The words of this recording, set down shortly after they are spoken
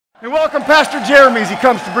And welcome Pastor Jeremy as he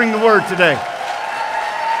comes to bring the word today.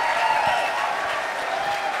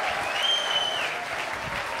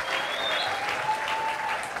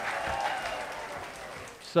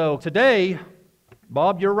 So today,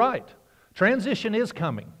 Bob, you're right. Transition is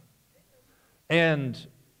coming. And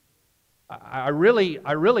I really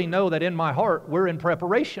know that in my heart we're in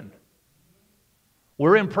preparation.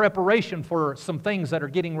 We're in preparation for some things that are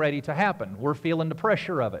getting ready to happen. We're feeling the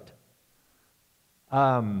pressure of it.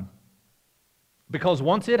 Because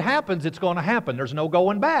once it happens, it's going to happen. There's no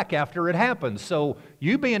going back after it happens. So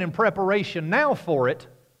you being in preparation now for it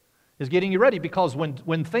is getting you ready, because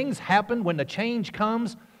when things happen, when the change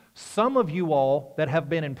comes, some of you all that have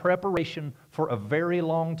been in preparation for a very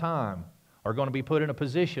long time are going to be put in a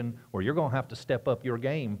position where you're going to have to step up your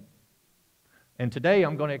game. And today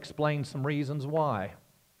I'm going to explain some reasons why.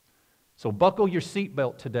 So buckle your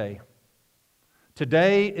seatbelt today.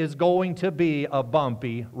 Today is going to be a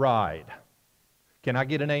bumpy ride. Can I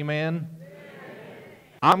get an amen? Amen.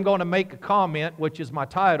 I'm going to make a comment, which is my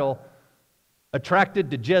title,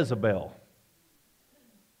 Attracted to Jezebel.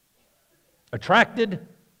 Attracted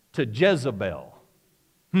to Jezebel.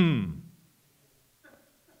 Now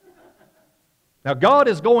God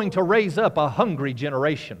is going to raise up a hungry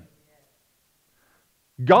generation.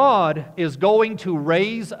 God is going to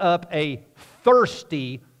raise up a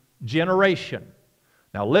thirsty generation.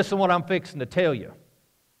 Now listen what I'm fixing to tell you.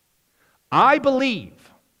 I believe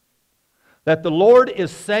that the Lord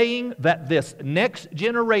is saying that this next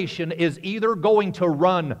generation is either going to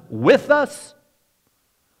run with us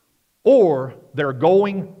or they're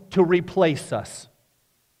going to replace us.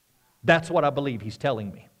 That's what I believe He's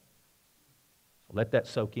telling me. Let that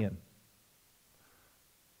soak in.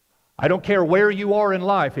 I don't care where you are in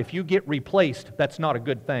life, if you get replaced, that's not a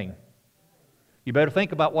good thing. You better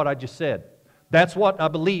think about what I just said. That's what I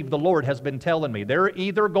believe the Lord has been telling me. They're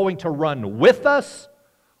either going to run with us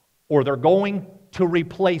or they're going to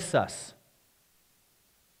replace us.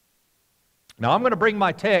 Now I'm going to bring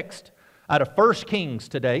my text out of 1 Kings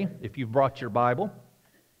today, if you've brought your Bible.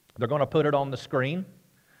 They're going to put it on the screen.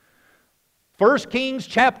 1 Kings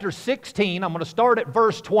chapter 16, I'm going to start at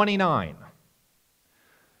verse 29.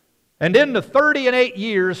 And in the 38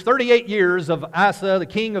 years of Asa, the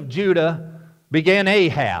king of Judah, began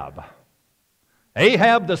Ahab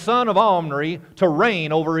the son of Omri, to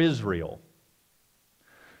reign over Israel.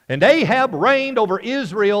 And Ahab reigned over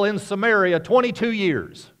Israel in Samaria 22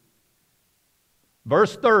 years.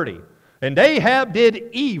 Verse 30. And Ahab did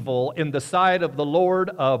evil in the sight of the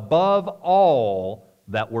Lord above all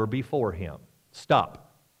that were before him.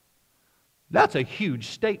 Stop. That's a huge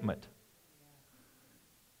statement.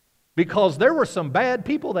 Because there were some bad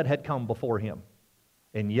people that had come before him.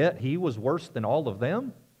 And yet he was worse than all of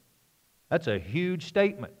them. That's a huge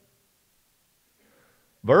statement.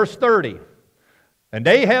 Verse 30. And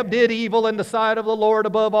Ahab did evil in the sight of the Lord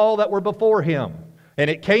above all that were before him. And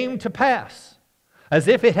it came to pass, as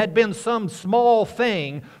if it had been some small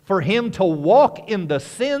thing, for him to walk in the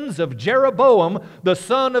sins of Jeroboam, the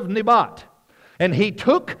son of Nebat. And he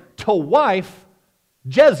took to wife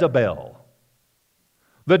Jezebel,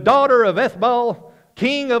 the daughter of Ethbaal,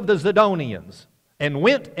 king of the Zidonians, and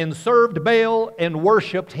went and served Baal and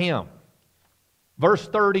worshipped him. Verse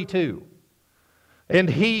 32. And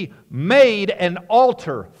he made an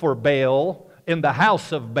altar for Baal in the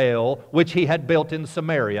house of Baal, which he had built in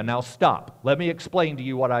Samaria. Now stop. Let me explain to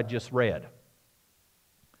you what I just read.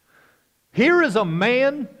 Here is a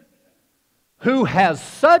man who has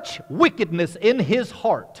such wickedness in his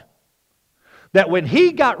heart that when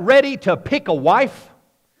he got ready to pick a wife,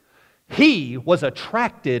 he was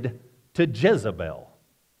attracted to Jezebel.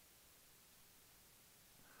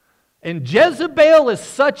 And Jezebel is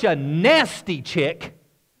such a nasty chick,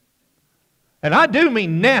 and I do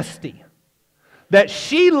mean nasty, that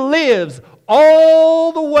she lives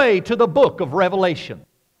all the way to the book of Revelation.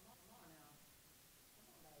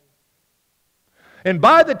 And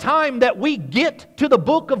by the time that we get to the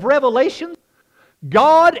book of Revelation,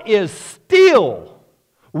 God is still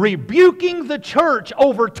rebuking the church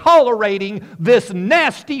over tolerating this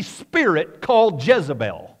nasty spirit called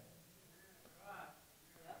Jezebel.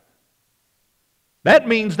 That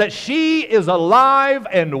means that she is alive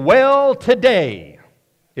and well today,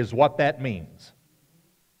 is what that means.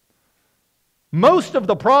 Most of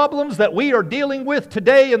the problems that we are dealing with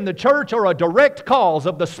today in the church are a direct cause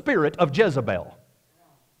of the spirit of Jezebel.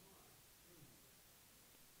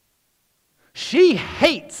 She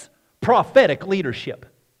hates prophetic leadership.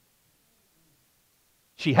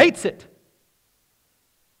 She hates it.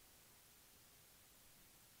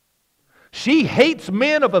 She hates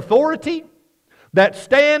men of authority. that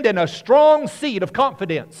stand in a strong seat of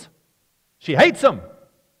confidence. She hates them.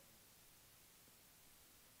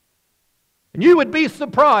 And you would be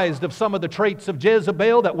surprised of some of the traits of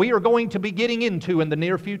Jezebel that we are going to be getting into in the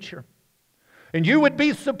near future. And you would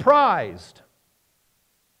be surprised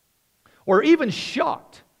or even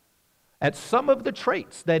shocked at some of the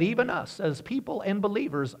traits that even us as people and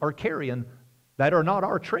believers are carrying that are not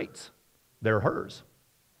our traits. They're hers.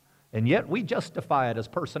 And yet we justify it as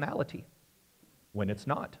personality when it's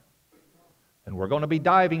not. And we're going to be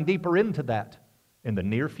diving deeper into that in the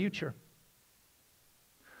near future.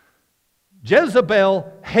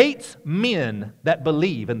 Jezebel hates men that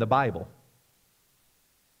believe in the Bible.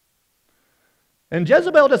 And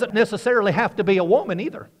Jezebel doesn't necessarily have to be a woman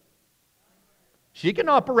either. She can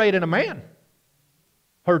operate in a man,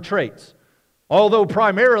 her traits. Although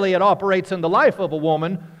primarily it operates in the life of a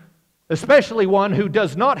woman, especially one who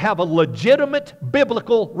does not have a legitimate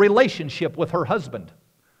biblical relationship with her husband.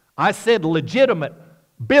 I said legitimate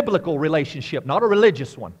biblical relationship, not a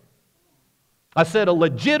religious one. I said a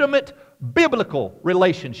legitimate biblical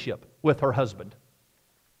relationship with her husband.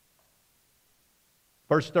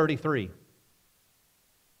 Verse 33.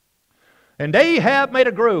 And Ahab made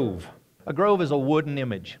a grove. A grove is a wooden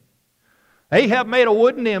image. Ahab made a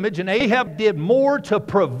wooden image, and Ahab did more to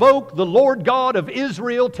provoke the Lord God of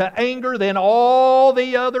Israel to anger than all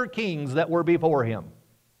the other kings that were before him.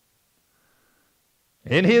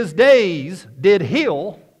 In his days did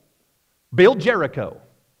Hill build Jericho.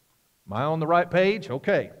 Am I on the right page?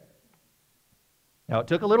 Okay. Now it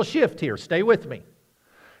took a little shift here. Stay with me.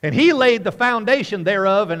 And he laid the foundation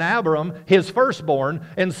thereof in Abram, his firstborn,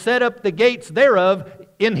 and set up the gates thereof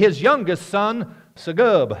in his youngest son,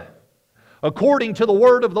 Segub, according to the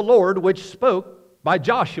word of the Lord which spoke by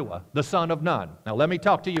Joshua, the son of Nun. Now let me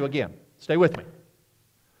talk to you again. Stay with me.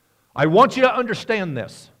 I want you to understand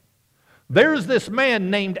this. There's this man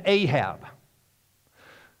named Ahab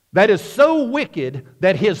that is so wicked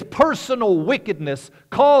that his personal wickedness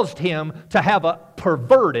caused him to have a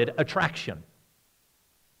perverted attraction.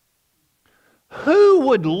 Who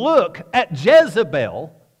would look at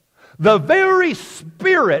Jezebel, the very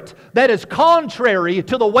spirit that is contrary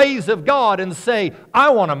to the ways of God, and say,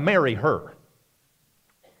 I want to marry her?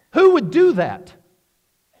 Who would do that?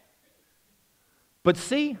 But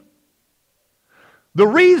see, the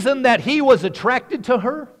reason that he was attracted to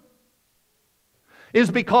her is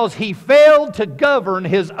because he failed to govern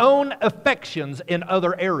his own affections in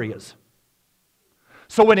other areas.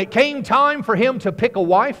 So when it came time for him to pick a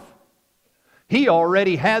wife, he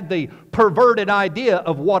already had the perverted idea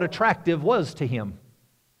of what attractive was to him,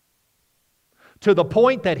 to the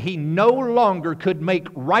point that he no longer could make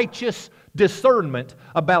righteous discernment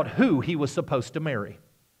about who he was supposed to marry.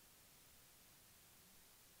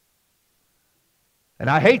 And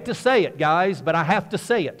I hate to say it, guys, but I have to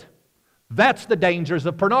say it. That's the dangers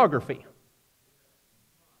of pornography.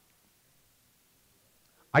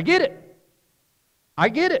 I get it. I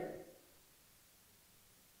get it.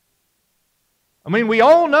 I mean, we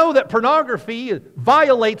all know that pornography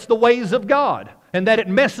violates the ways of God and that it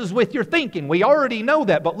messes with your thinking. We already know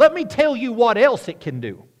that, but let me tell you what else it can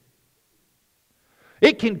do.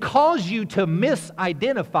 It can cause you to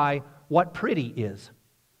misidentify what pretty is.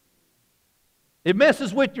 It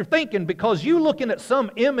messes with your thinking because you looking at some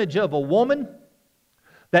image of a woman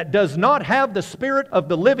that does not have the Spirit of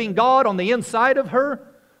the living God on the inside of her,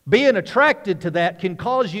 being attracted to that can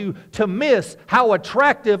cause you to miss how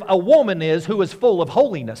attractive a woman is who is full of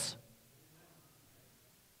holiness.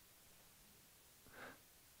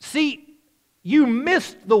 See, you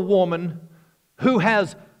missed the woman who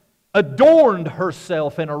has adorned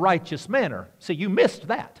herself in a righteous manner. See, you missed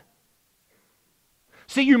that.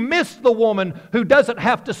 See, you missed the woman who doesn't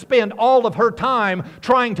have to spend all of her time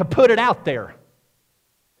trying to put it out there.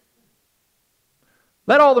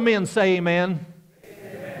 Let all the men say amen.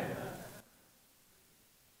 Amen.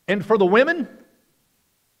 And for the women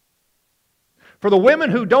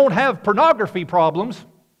who don't have pornography problems,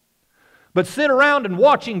 but sit around and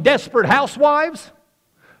watching Desperate Housewives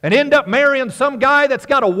and end up marrying some guy that's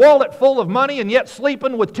got a wallet full of money and yet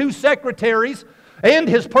sleeping with 2 secretaries and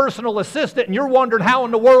his personal assistant, and you're wondering how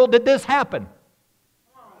in the world did this happen?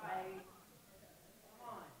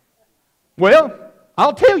 Well,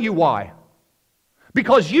 I'll tell you why.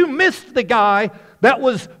 Because you missed the guy that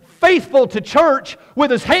was faithful to church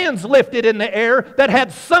with his hands lifted in the air, that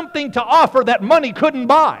had something to offer that money couldn't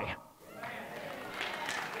buy.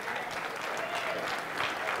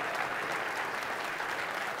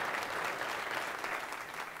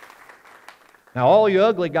 Now, all you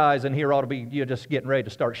ugly guys in here ought to be, you're just getting ready to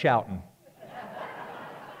start shouting.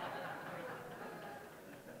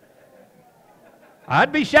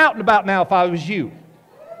 I'd be shouting about now if I was you.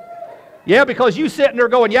 Yeah, because you sitting there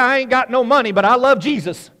going, yeah, I ain't got no money, but I love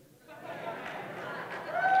Jesus.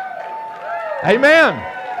 Amen.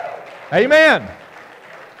 Amen.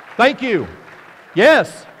 Thank you.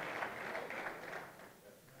 Yes.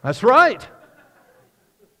 That's right.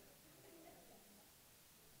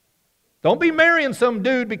 Don't be marrying some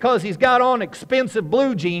dude because he's got on expensive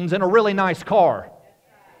blue jeans and a really nice car.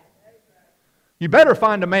 You better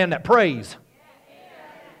find a man that prays.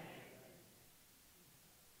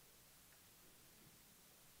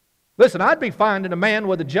 Listen, I'd be finding a man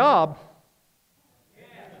with a job,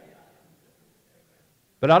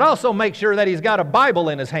 but I'd also make sure that he's got a Bible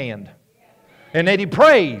in his hand and that he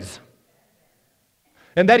prays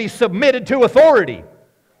and that he's submitted to authority.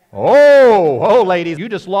 Oh, ladies, you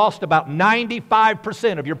just lost about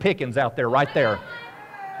 95% of your pickings out there, right there.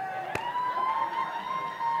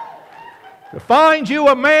 To find you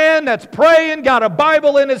a man that's praying, got a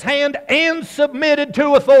Bible in his hand, and submitted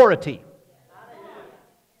to authority.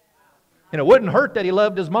 And it wouldn't hurt that he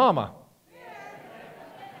loved his mama.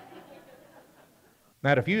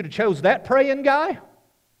 Now, if you'd have chose that praying guy,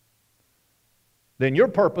 then your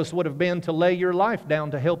purpose would have been to lay your life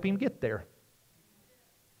down to help him get there.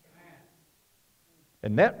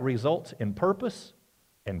 And that results in purpose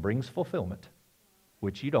and brings fulfillment,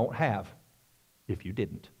 which you don't have if you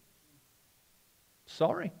didn't.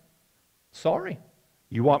 Sorry.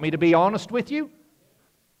 You want me to be honest with you?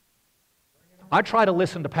 I try to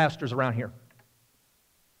listen to pastors around here.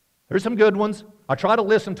 There's some good ones. I try to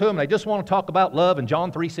listen to them. They just want to talk about love in John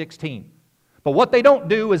 3:16. But what they don't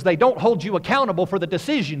do is they don't hold you accountable for the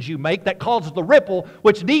decisions you make that causes the ripple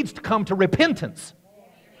which needs to come to repentance.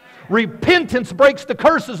 Repentance breaks the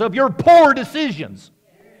curses of your poor decisions.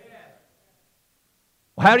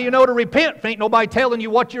 Well, how do you know to repent if ain't nobody telling you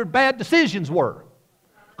what your bad decisions were?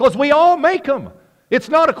 Because we all make them. It's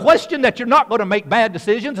not a question that you're not going to make bad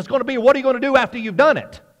decisions. It's going to be, what are you going to do after you've done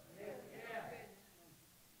it?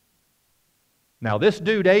 Now this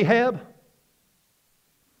dude Ahab,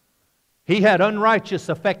 he had unrighteous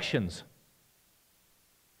affections.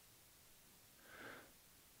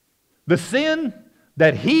 The sin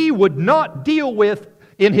that he would not deal with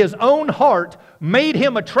in his own heart made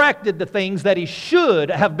him attracted to things that he should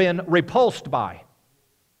have been repulsed by.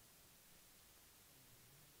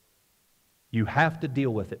 You have to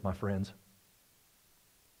deal with it, my friends.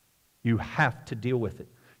 You have to deal with it.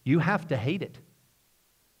 You have to hate it.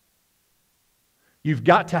 You've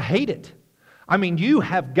got to hate it. I mean, you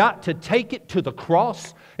have got to take it to the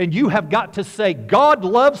cross, and you have got to say, God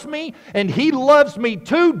loves me, and He loves me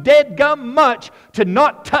too deadgum much to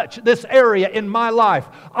not touch this area in my life.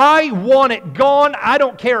 I want it gone. I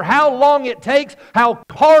don't care how long it takes, how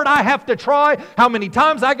hard I have to try, how many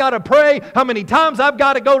times I got to pray, how many times I've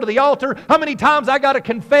got to go to the altar, how many times I got to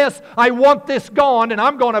confess. I want this gone, and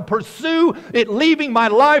I'm going to pursue it leaving my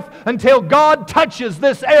life until God touches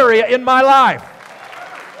this area in my life.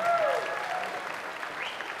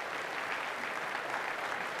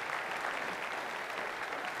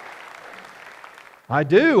 I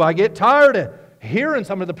do. I get tired of hearing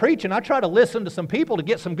some of the preaching. I try to listen to some people to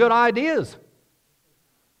get some good ideas.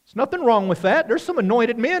 There's nothing wrong with that. There's some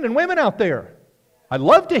anointed men and women out there. I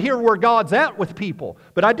love to hear where God's at with people.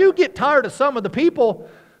 But I do get tired of some of the people,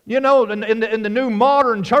 you know, in the new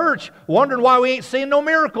modern church, wondering why we ain't seeing no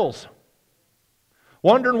miracles.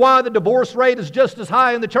 Wondering why the divorce rate is just as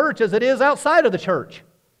high in the church as it is outside of the church.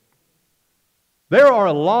 There are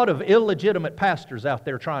a lot of illegitimate pastors out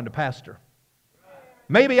there trying to pastor.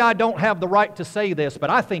 Maybe I don't have the right to say this, but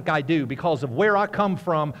I think I do because of where I come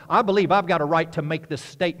from. I believe I've got a right to make this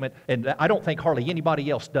statement, and I don't think hardly anybody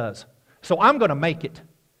else does. So I'm going to make it.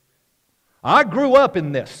 I grew up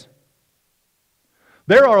in this.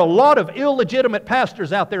 There are a lot of illegitimate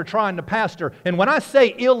pastors out there trying to pastor, and when I say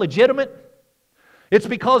illegitimate, it's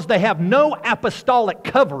because they have no apostolic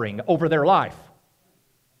covering over their life.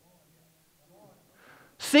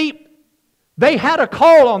 See, they had a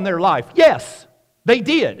call on their life, yes. They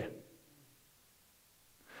did.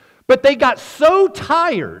 But they got so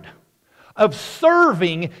tired of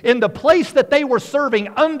serving in the place that they were serving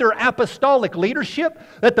under apostolic leadership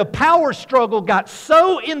that the power struggle got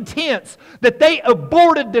so intense that they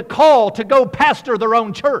aborted the call to go pastor their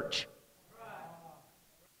own church.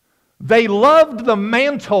 They loved the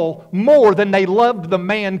mantle more than they loved the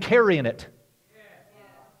man carrying it.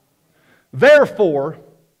 Therefore,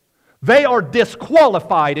 they are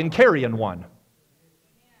disqualified in carrying one.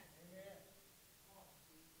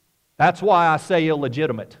 That's why I say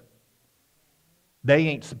illegitimate. They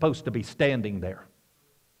ain't supposed to be standing there.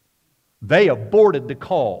 They aborted the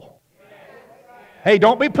call. Hey,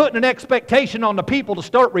 don't be putting an expectation on the people to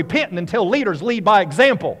start repenting until leaders lead by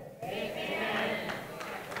example.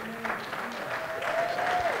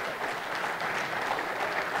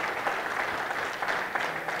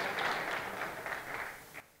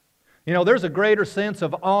 You know, there's a greater sense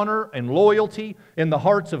of honor and loyalty in the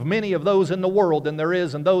hearts of many of those in the world than there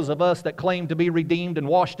is in those of us that claim to be redeemed and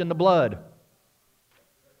washed in the blood.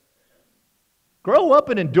 Grow up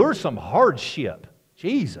and endure some hardship.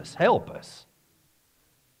 Jesus, help us.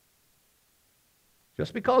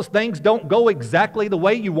 Just because things don't go exactly the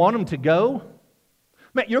way you want them to go,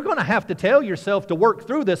 man, you're going to have to tell yourself to work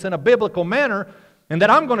through this in a biblical manner, and that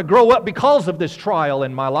I'm going to grow up because of this trial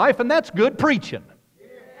in my life, and that's good preaching.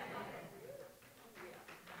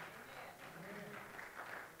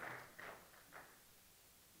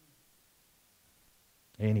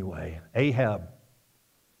 Anyway, Ahab,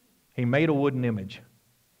 he made a wooden image.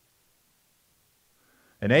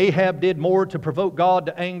 And Ahab did more to provoke God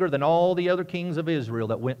to anger than all the other kings of Israel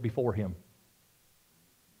that went before him.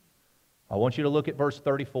 I want you to look at verse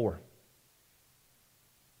 34.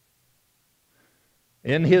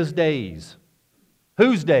 In his days,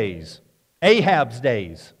 whose days? Ahab's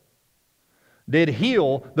days, did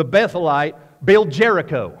Hiel the Bethelite build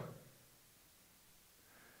Jericho.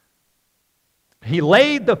 He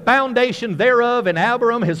laid the foundation thereof in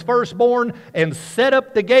Abiram his firstborn, and set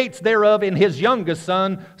up the gates thereof in his youngest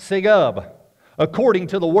son Segub, according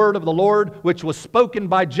to the word of the Lord, which was spoken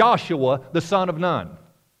by Joshua the son of Nun.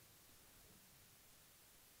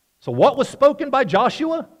 So what was spoken by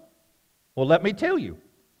Joshua? Well, let me tell you.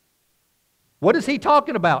 What is he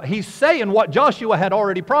talking about? He's saying what Joshua had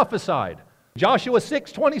already prophesied. Joshua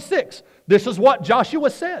 6:26. This is what Joshua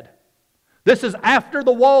said. This is after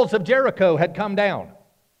the walls of Jericho had come down.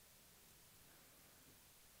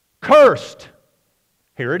 Cursed.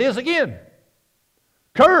 Here it is again.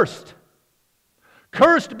 Cursed.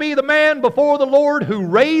 Cursed be the man before the Lord who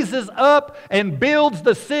raises up and builds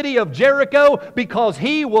the city of Jericho, because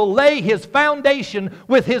he will lay his foundation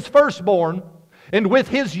with his firstborn, and with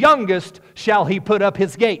his youngest shall he put up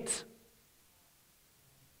his gates.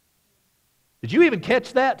 Did you even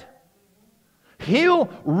catch that? Hiel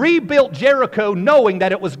rebuilt Jericho knowing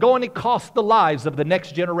that it was going to cost the lives of the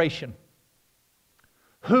next generation.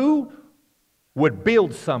 Who would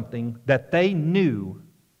build something that they knew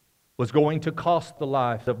was going to cost the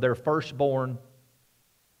life of their firstborn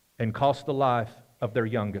and cost the life of their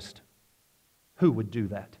youngest? Who would do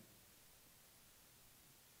that?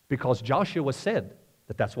 Because Joshua said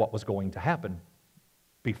that that's what was going to happen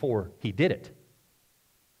before he did it.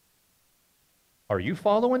 Are you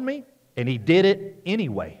following me? And he did it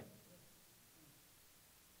anyway.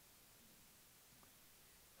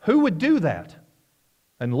 Who would do that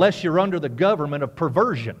unless you're under the government of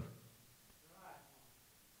perversion?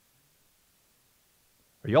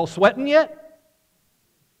 Are y'all sweating yet?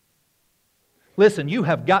 Listen, you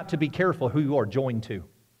have got to be careful who you are joined to.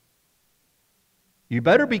 You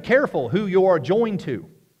better be careful who you are joined to.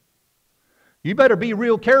 You better be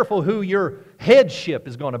real careful who your headship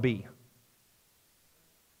is going to be.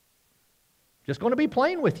 Just going to be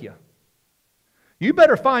plain with you. You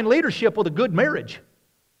better find leadership with a good marriage.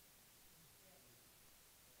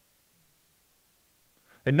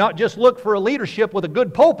 And not just look for a leadership with a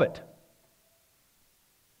good pulpit.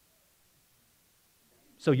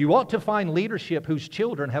 So you ought to find leadership whose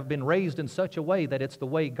children have been raised in such a way that it's the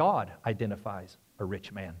way God identifies a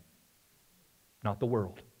rich man, not the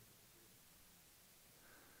world.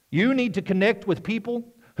 You need to connect with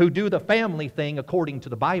people who do the family thing according to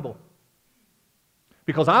the Bible.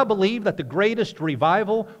 Because I believe that the greatest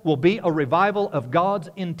revival will be a revival of God's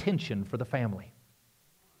intention for the family.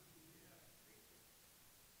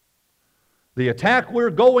 The attack we're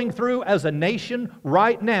going through as a nation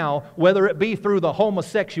right now, whether it be through the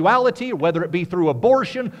homosexuality, or whether it be through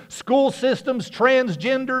abortion, school systems,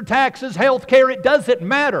 transgender, taxes, health care, it doesn't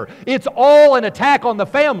matter. It's all an attack on the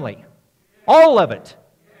family. All of it.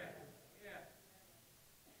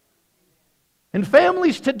 And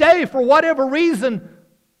families today, for whatever reason,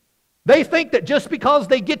 they think that just because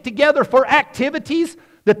they get together for activities,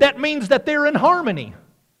 that means that they're in harmony.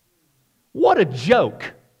 What a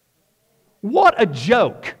joke. What a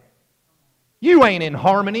joke. You ain't in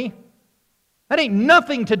harmony. That ain't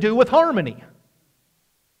nothing to do with harmony.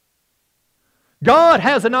 God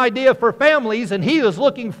has an idea for families, and He is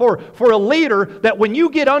looking for a leader that when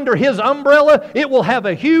you get under His umbrella, it will have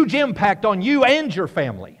a huge impact on you and your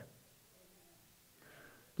family.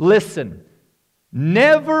 Listen,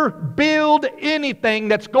 never build anything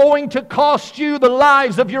that's going to cost you the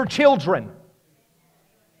lives of your children.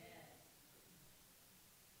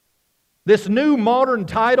 This new modern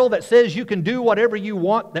title that says you can do whatever you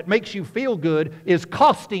want that makes you feel good is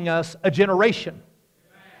costing us a generation.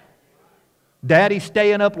 Daddy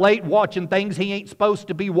staying up late watching things he ain't supposed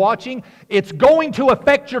to be watching. It's going to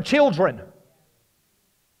affect your children.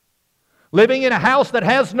 Living in a house that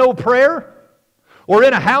has no prayer, or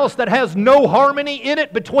in a house that has no harmony in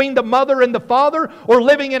it between the mother and the father, or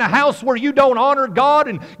living in a house where you don't honor God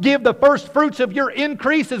and give the first fruits of your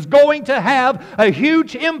increase is going to have a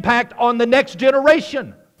huge impact on the next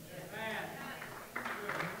generation.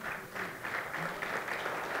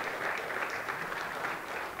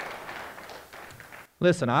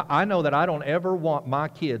 Listen, I know that I don't ever want my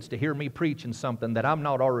kids to hear me preaching something that I'm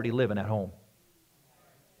not already living at home.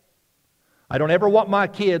 I don't ever want my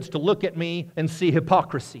kids to look at me and see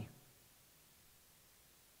hypocrisy.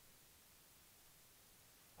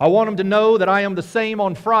 I want them to know that I am the same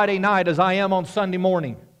on Friday night as I am on Sunday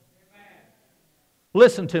morning.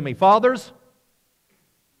 Listen to me, fathers.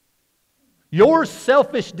 Your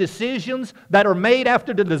selfish decisions that are made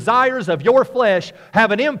after the desires of your flesh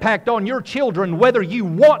have an impact on your children whether you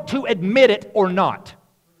want to admit it or not.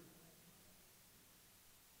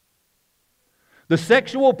 The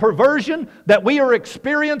sexual perversion that we are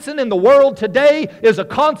experiencing in the world today is a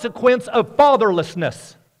consequence of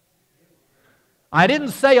fatherlessness. I didn't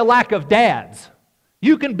say a lack of dads.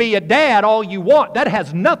 You can be a dad all you want. That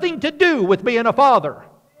has nothing to do with being a father.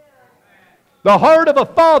 The heart of a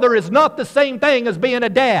father is not the same thing as being a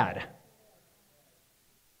dad.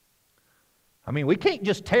 I mean, we can't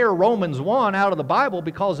just tear Romans 1 out of the Bible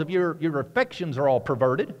because of your affections are all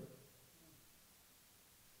perverted.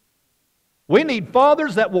 We need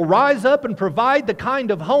fathers that will rise up and provide the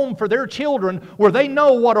kind of home for their children where they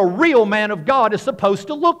know what a real man of God is supposed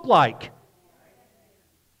to look like.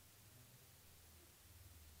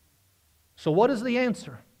 So what is the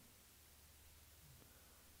answer?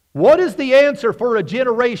 What is the answer for a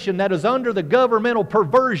generation that is under the governmental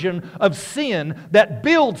perversion of sin that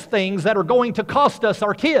builds things that are going to cost us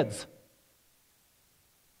our kids?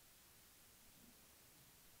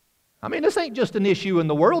 I mean, this ain't just an issue in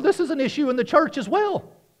the world. This is an issue in the church as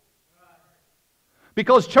well.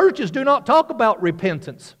 Because churches do not talk about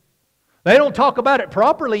repentance. They don't talk about it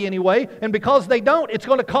properly anyway, and because they don't, it's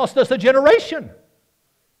going to cost us a generation.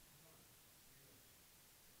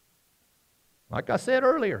 Like I said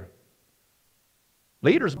earlier,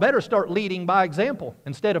 leaders better start leading by example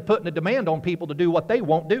instead of putting a demand on people to do what they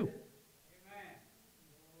won't do.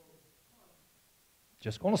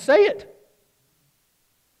 Just going to say it.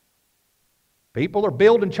 People are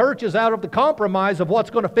building churches out of the compromise of what's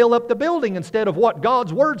going to fill up the building instead of what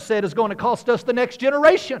God's Word said is going to cost us the next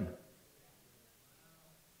generation.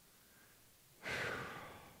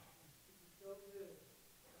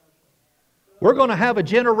 We're going to have a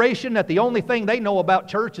generation that the only thing they know about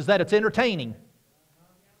church is that it's entertaining.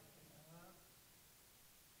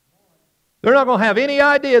 They're not going to have any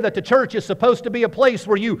idea that the church is supposed to be a place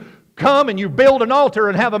where you come and you build an altar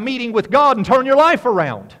and have a meeting with God and turn your life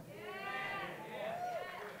around.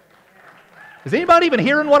 Is anybody even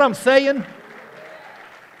hearing what I'm saying?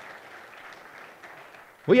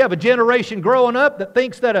 We have a generation growing up that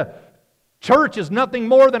thinks that a church is nothing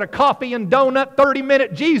more than a coffee and donut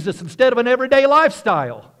 30-minute Jesus instead of an everyday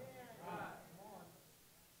lifestyle.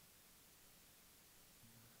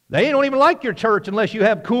 They don't even like your church unless you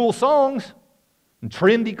have cool songs and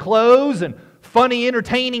trendy clothes and funny,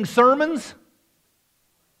 entertaining sermons.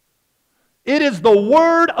 It is the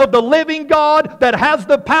Word of the living God that has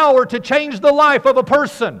the power to change the life of a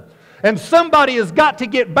person. And somebody has got to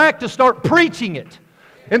get back to start preaching it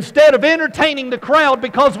instead of entertaining the crowd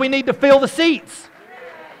because we need to fill the seats.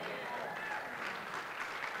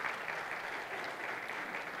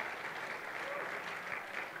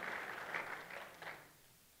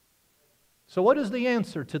 So what is the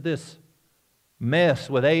answer to this mess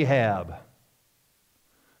with Ahab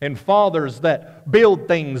and fathers that build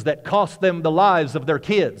things that cost them the lives of their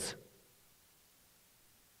kids?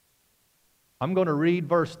 I'm going to read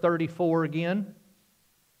verse 34 again.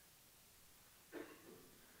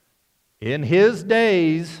 In his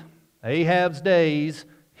days, Ahab's days,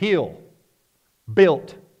 Hill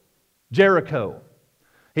built Jericho.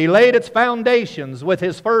 He laid its foundations with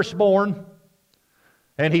his firstborn,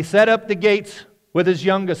 and he set up the gates with his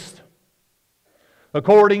youngest,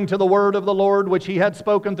 according to the word of the Lord which he had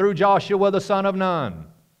spoken through Joshua the son of Nun.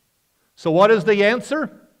 So what is the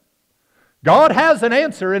answer? God has an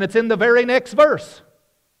answer, and it's in the very next verse.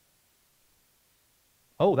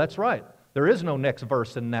 Oh, that's right. There is no next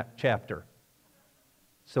verse in that chapter.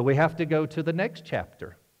 So we have to go to the next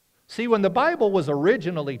chapter. See, when the Bible was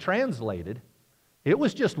originally translated, it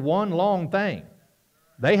was just one long thing.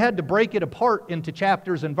 They had to break it apart into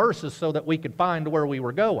chapters and verses so that we could find where we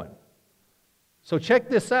were going. So check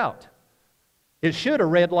this out. It should have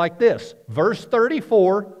read like this. Verse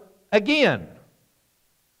 34, again.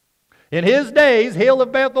 In his days, Hill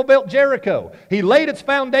of Bethel built Jericho. He laid its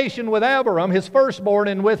foundation with Abiram, his firstborn,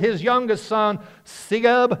 and with his youngest son,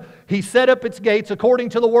 Segub. He set up its gates according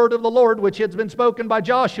to the word of the Lord, which had been spoken by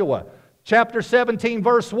Joshua. Chapter 17,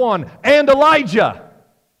 verse 1. And Elijah.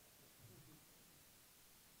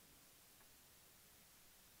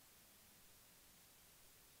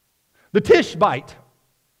 The Tishbite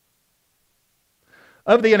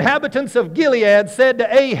of the inhabitants of Gilead said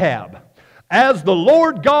to Ahab, as the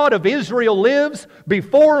Lord God of Israel lives,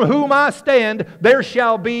 before whom I stand, there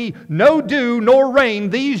shall be no dew nor rain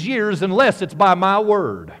these years unless it's by my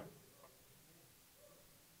word.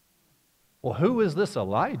 Well, who is this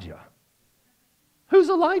Elijah? Who's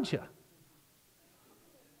Elijah?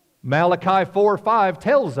 Malachi 4:5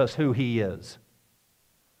 tells us who he is.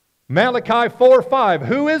 Malachi 4:5,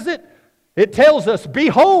 who is it? It tells us,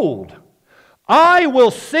 behold, I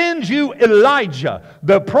will send you Elijah,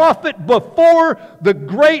 the prophet, before the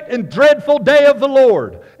great and dreadful day of the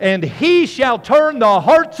Lord. And he shall turn the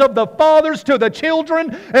hearts of the fathers to the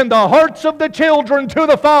children, and the hearts of the children to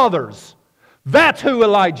the fathers. That's who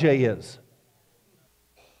Elijah is.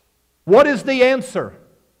 What is the answer?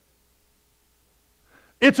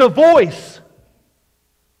 It's a voice.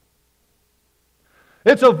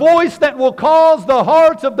 It's a voice that will cause the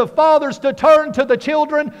hearts of the fathers to turn to the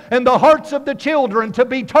children and the hearts of the children to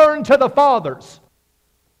be turned to the fathers.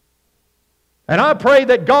 And I pray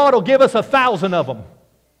that God will give us 1,000 of them.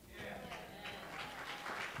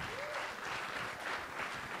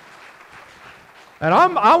 And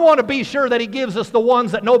I want to be sure that He gives us the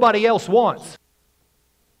ones that nobody else wants.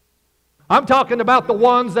 I'm talking about the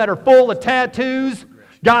ones that are full of tattoos,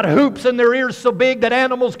 got hoops in their ears so big that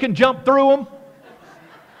animals can jump through them.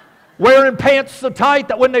 Wearing pants so tight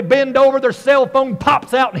that when they bend over, their cell phone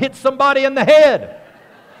pops out and hits somebody in the head.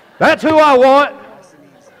 That's who I want.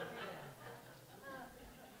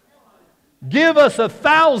 Give us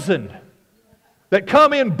 1,000 that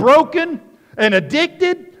come in broken and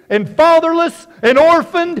addicted and fatherless and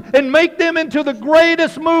orphaned and make them into the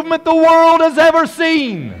greatest movement the world has ever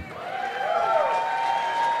seen.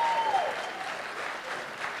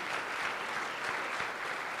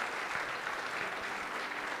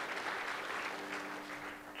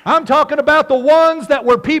 I'm talking about the ones that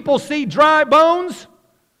where people see dry bones,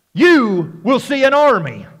 you will see an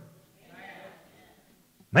army.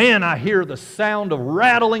 Man, I hear the sound of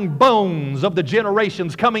rattling bones of the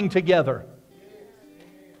generations coming together.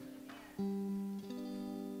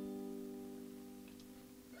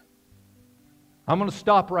 I'm going to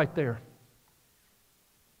stop right there.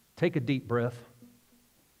 Take a deep breath.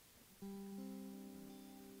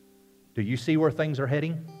 Do you see where things are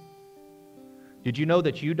heading? Did you know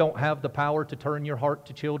that you don't have the power to turn your heart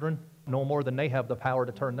to children no more than they have the power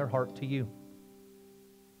to turn their heart to you?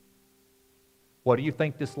 What do you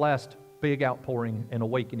think this last big outpouring and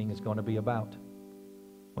awakening is going to be about?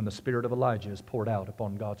 When the spirit of Elijah is poured out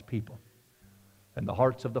upon God's people. And the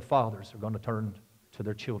hearts of the fathers are going to turn to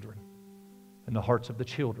their children. And the hearts of the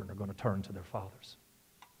children are going to turn to their fathers.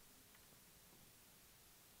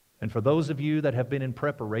 And for those of you that have been in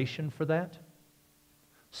preparation for that,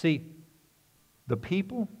 see, the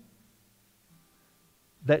people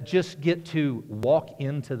that just get to walk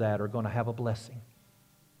into that are going to have a blessing.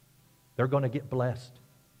 They're going to get blessed.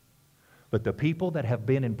 But the people that have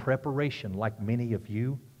been in preparation, like many of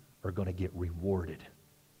you, are going to get rewarded.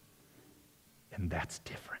 And that's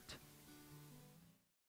different.